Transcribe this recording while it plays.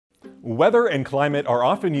Weather and climate are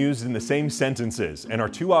often used in the same sentences and are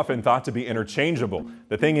too often thought to be interchangeable.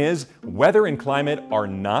 The thing is, weather and climate are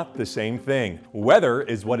not the same thing. Weather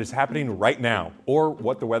is what is happening right now, or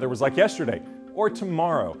what the weather was like yesterday, or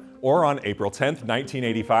tomorrow, or on April 10th,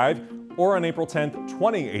 1985, or on April 10th,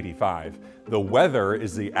 2085. The weather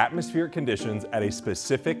is the atmospheric conditions at a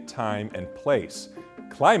specific time and place.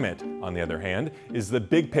 Climate, on the other hand, is the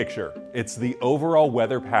big picture. It's the overall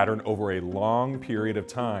weather pattern over a long period of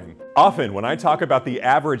time. Often, when I talk about the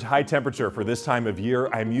average high temperature for this time of year,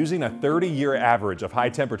 I'm using a 30-year average of high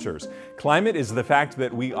temperatures. Climate is the fact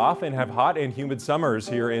that we often have hot and humid summers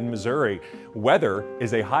here in Missouri. Weather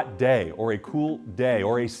is a hot day, or a cool day,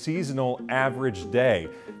 or a seasonal average day.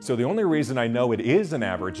 So the only reason I know it is an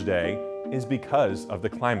average day is because of the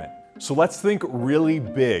climate. So let's think really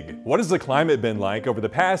big. What has the climate been like over the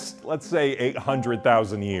past, let's say,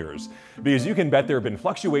 800,000 years? Because you can bet there have been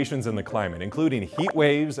fluctuations in the climate, including heat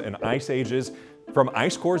waves and ice ages. From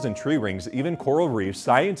ice cores and tree rings, even coral reefs,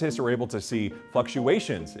 scientists are able to see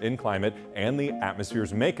fluctuations in climate and the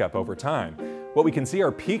atmosphere's makeup over time. What we can see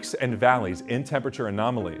are peaks and valleys in temperature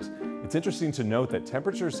anomalies. It's interesting to note that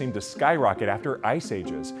temperatures seem to skyrocket after ice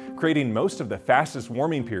ages, creating most of the fastest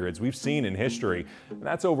warming periods we've seen in history. And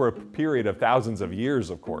that's over a period of thousands of years,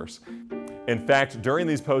 of course. In fact, during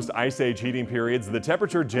these post-ice age heating periods, the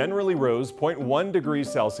temperature generally rose 0.1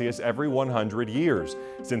 degrees Celsius every 100 years.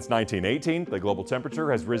 Since 1918, the global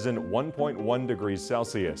temperature has risen 1.1 degrees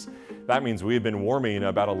Celsius. That means we've been warming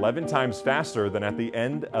about 11 times faster than at the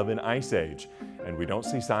end of an ice age. And we don't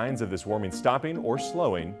see signs of this warming stopping or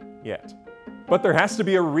slowing yet. But there has to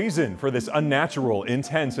be a reason for this unnatural,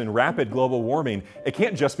 intense, and rapid global warming. It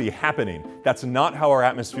can't just be happening. That's not how our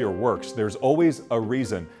atmosphere works. There's always a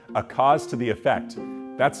reason, a cause to the effect.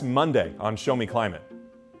 That's Monday on Show Me Climate.